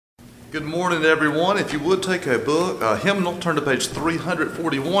Good morning, everyone. If you would take a hymnal, turn to page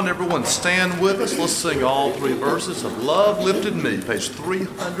 341. Everyone stand with us. Let's sing all three verses of Love Lifted Me, page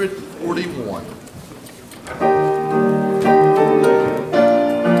 341.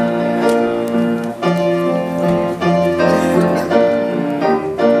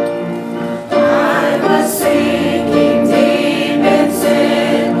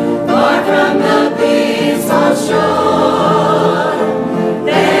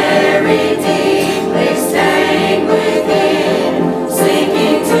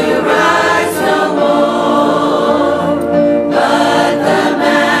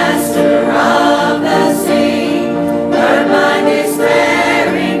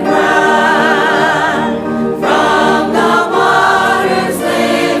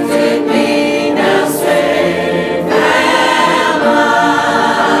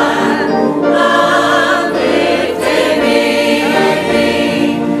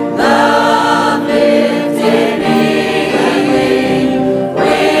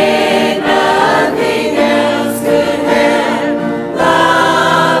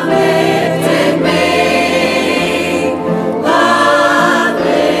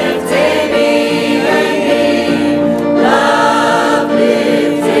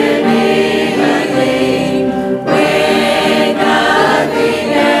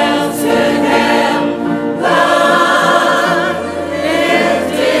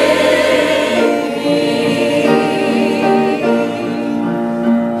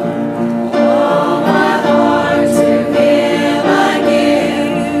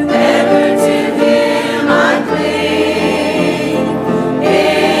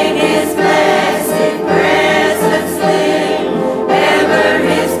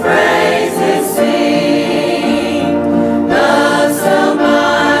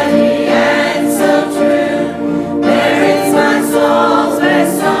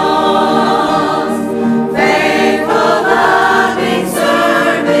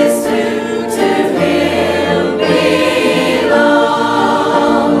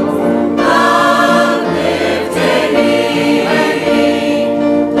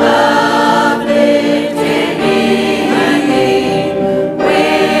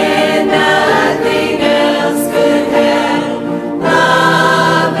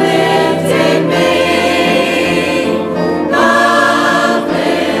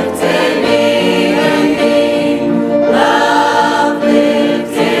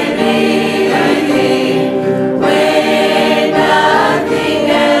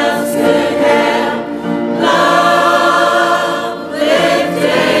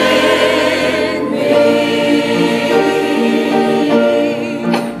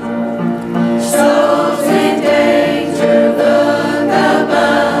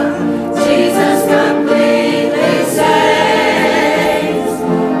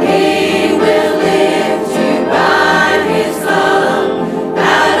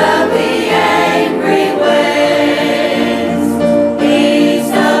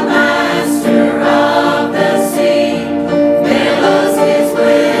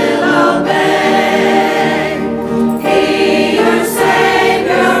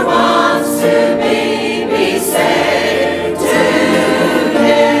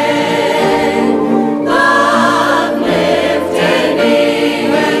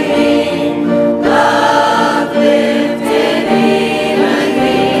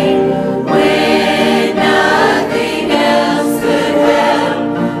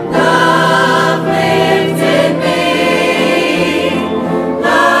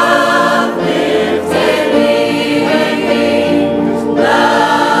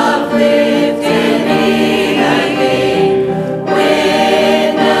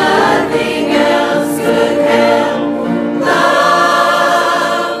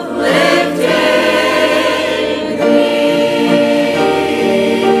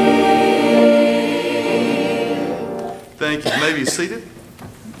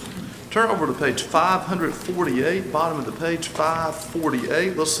 Page 548, bottom of the page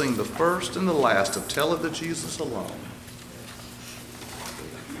 548. Let's sing the first and the last of Tell It to Jesus Alone.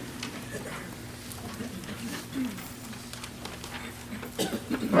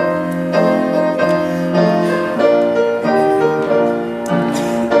 Jesus.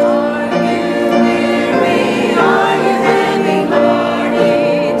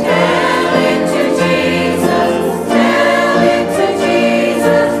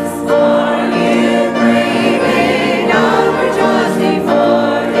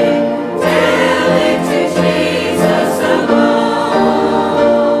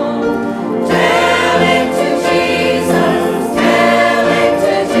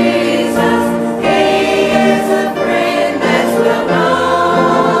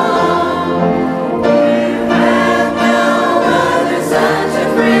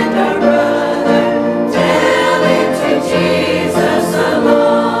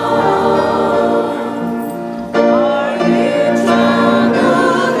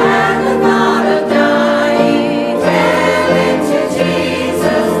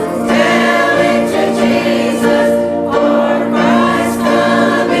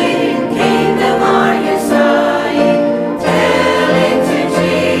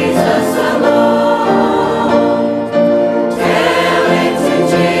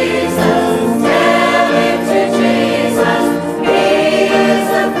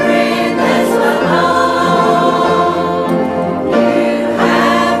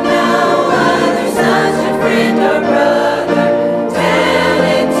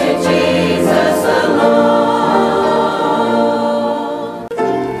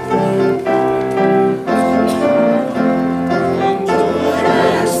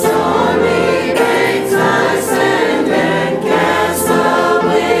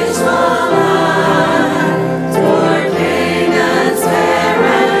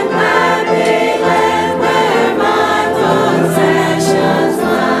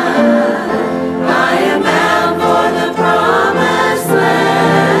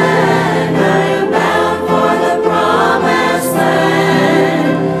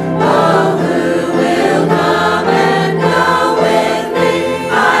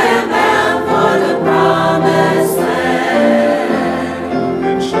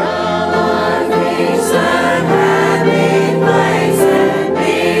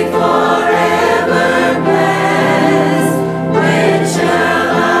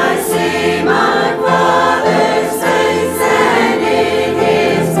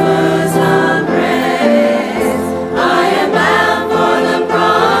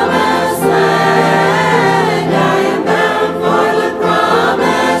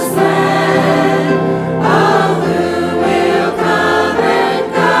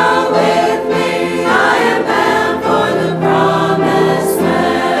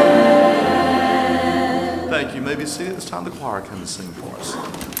 for us.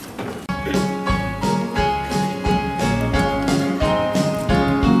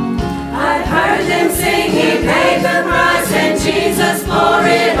 I've heard them sing, He paid the price and Jesus bore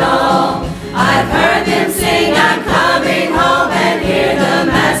it all. I've heard them sing, I'm coming home, and hear the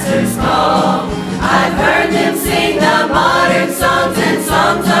Master's call. I've heard them sing the modern songs and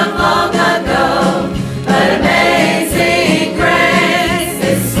songs of long ago. But Amazing Grace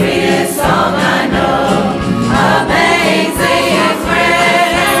is the sweetest song I know. Amazing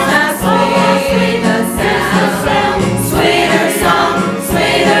Grace, how sweet the sound.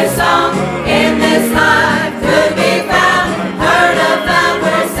 Sweeter song in this life could be found. Heard about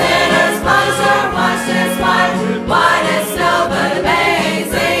where sinners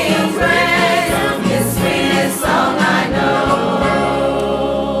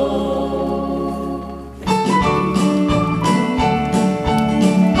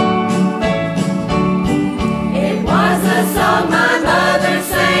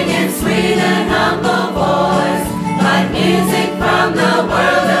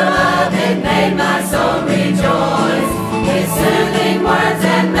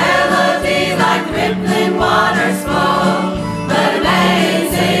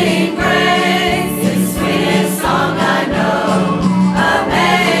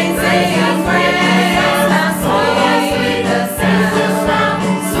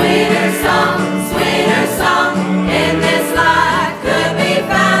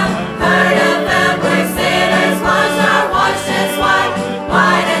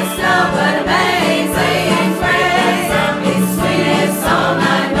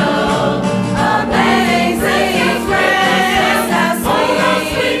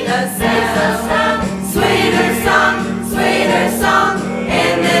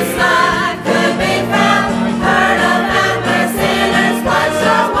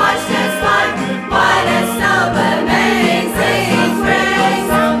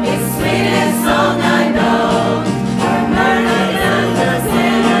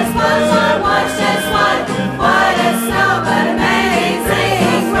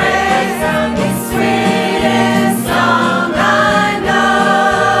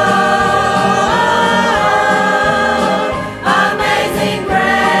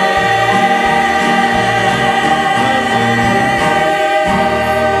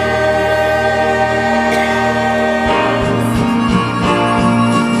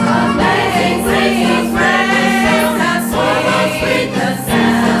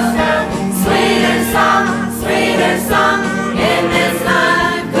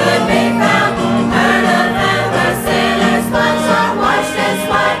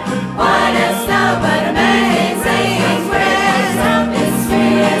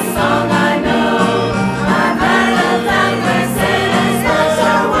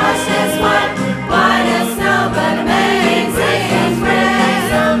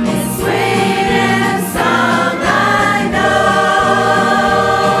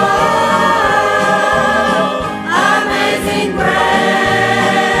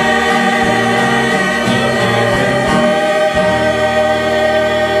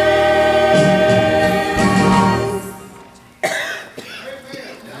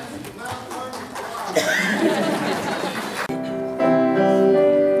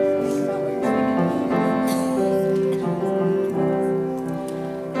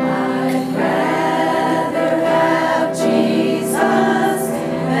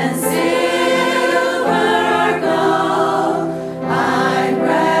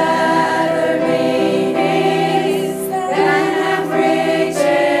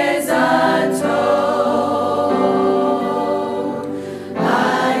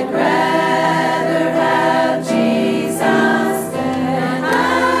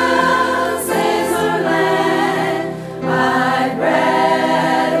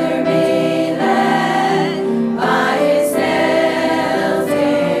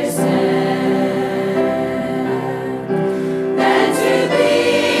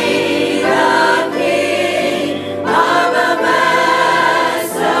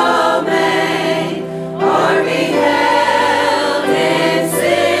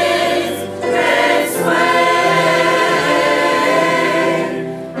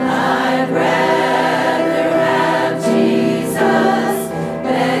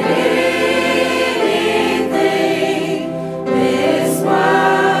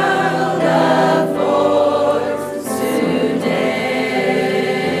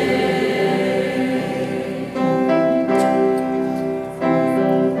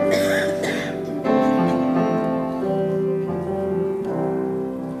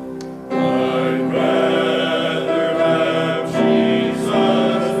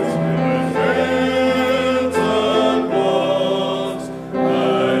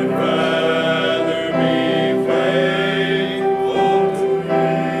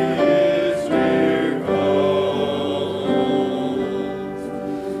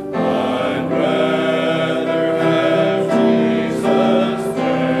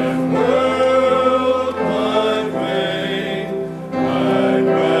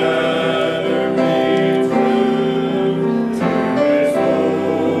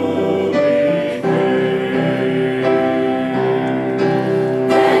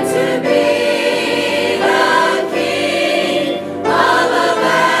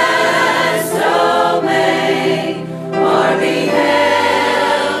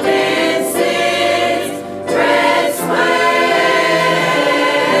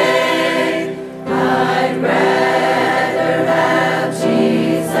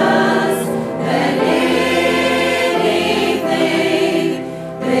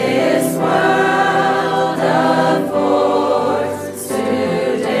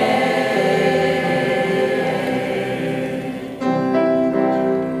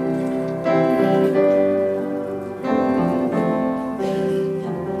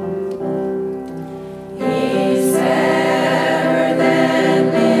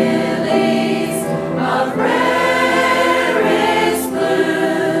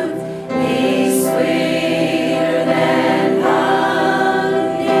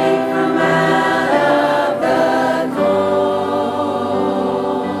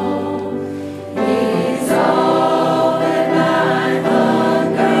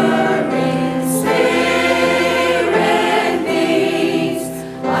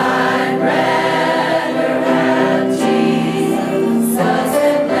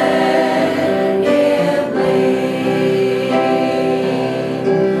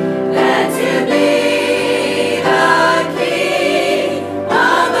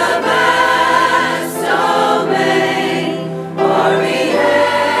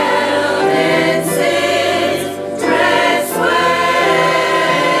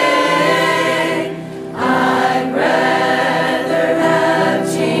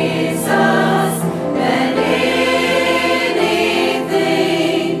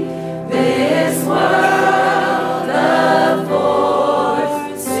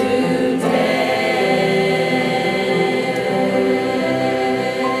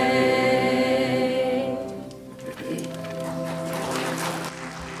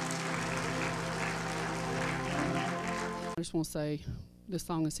just want to say this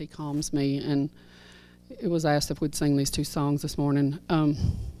song is He Calms Me, and it was asked if we'd sing these two songs this morning. And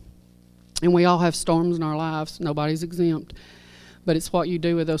we all have storms in our lives. Nobody's exempt. But it's what you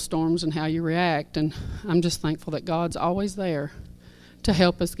do with those storms and how you react. And I'm just thankful that God's always there to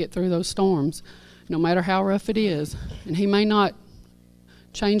help us get through those storms, no matter how rough it is. And He may not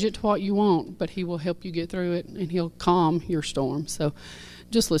change it to what you want, but He will help you get through it, and He'll calm your storm. So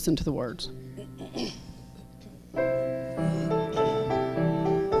just listen to the words.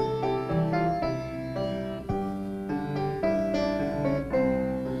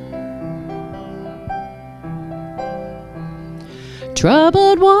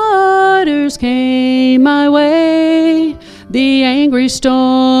 Troubled waters came my way, the angry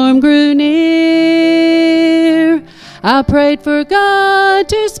storm grew near. I prayed for God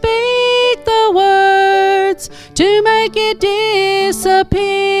to speak the words to make it disappear.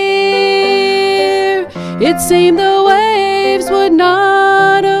 It seemed the waves would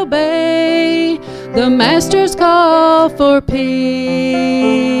not obey the Master's call for peace.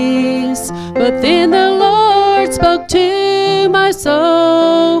 But then the Lord spoke to my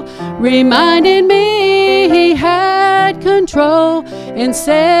soul, reminding me He had control, and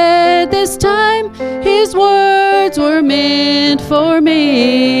said this time His words were meant for me.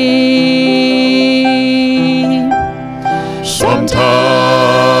 Sometimes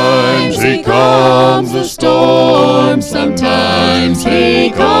He calms the storm, sometimes He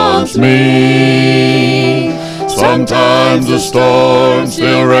calms me. Sometimes the storm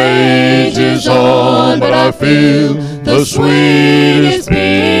still rages on, but I feel the sweetest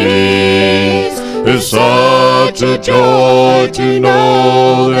peace. It's such a joy to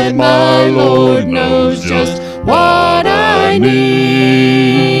know that my Lord knows just what I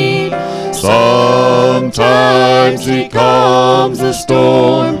need. Sometimes He calms the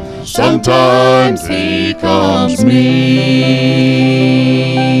storm, sometimes He calms me.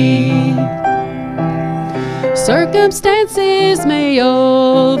 Circumstances may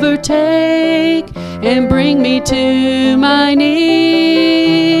overtake and bring me to my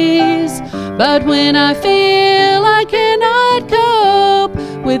knees, but when I feel I cannot cope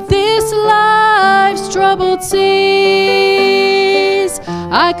with this life's troubled seas,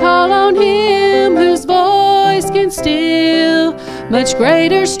 I call on Him whose voice can still much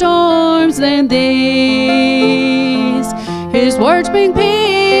greater storms than these. His words bring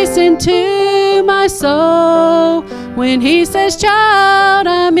peace into my soul. When He says, child,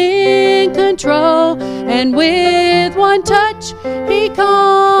 I'm in control, and with one touch He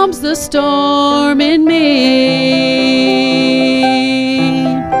calms the storm in me.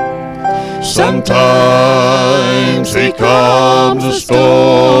 Sometimes He calms the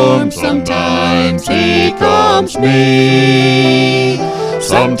storm, sometimes He calms me.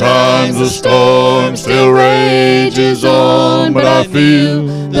 Sometimes the storm still rages on, but I feel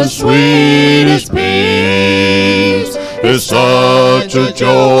the sweetest peace. It's such a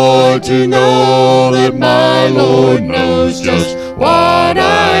joy to know that my Lord knows just what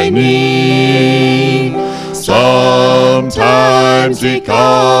I need. Sometimes He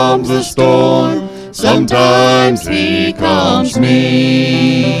calms the storm, sometimes He calms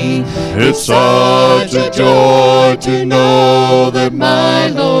me. It's such a joy to know that my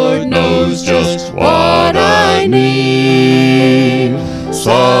Lord knows just what I need.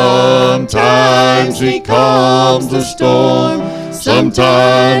 Sometimes He calms the storm,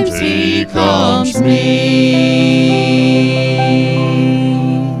 sometimes He calms me.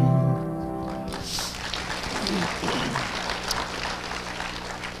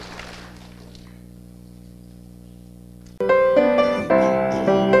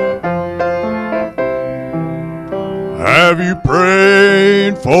 Have you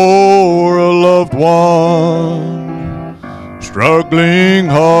prayed for a loved one struggling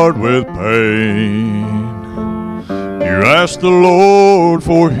hard with pain? You ask the Lord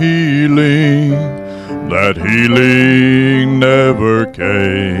for healing, that healing never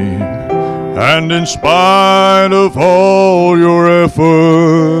came. And in spite of all your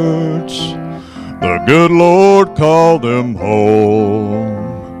efforts, the good Lord called them home.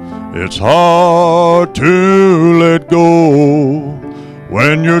 It's hard to let go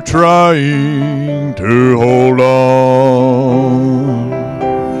when you're trying to hold on.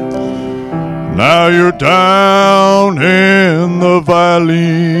 Now you're down in the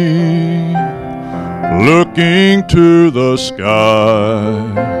valley, looking to the sky.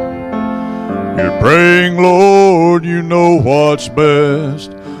 You're praying, Lord, you know what's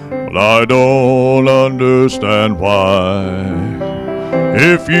best, but I don't understand why.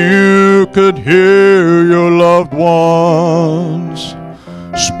 If you could hear your loved ones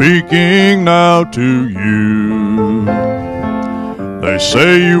speaking now to you, They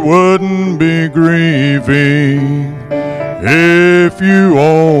say you wouldn't be grieving if you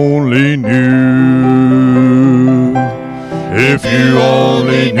only knew. If you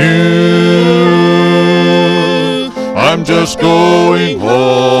only knew, I'm just going home.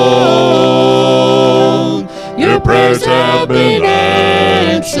 Your prayers have been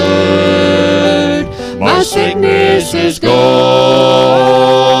answered. My sickness is gone.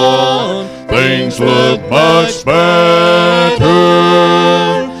 Things look much better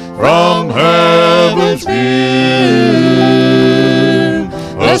from heaven's view.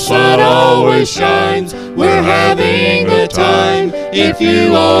 The sun always shines. We're having the time. If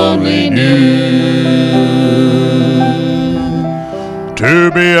you only knew.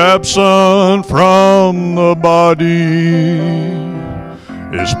 To be absent from the body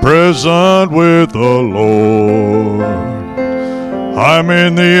is present with the Lord. I'm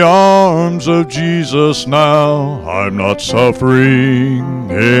in the arms of Jesus now. I'm not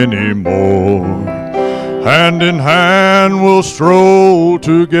suffering anymore. Hand in hand we'll stroll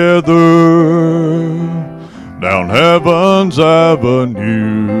together down heaven's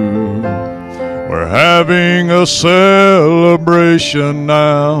avenue. We're having a celebration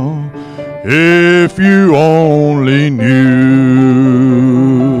now. If you only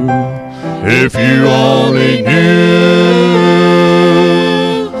knew. If you only knew,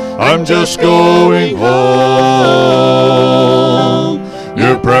 I'm just going home.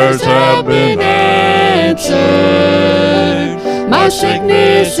 Your prayers have been answered. My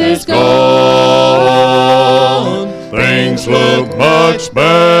sickness is gone. Things look much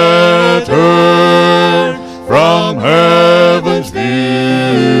better from heaven's view.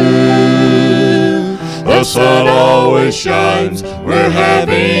 The sun always shines. We're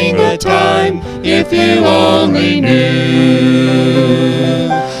having the time. If you only knew.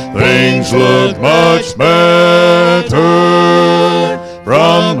 Things look much better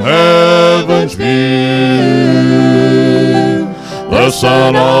from heaven's view. The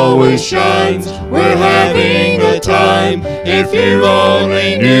sun always shines. We're having the time. If you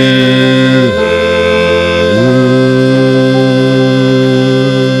only knew.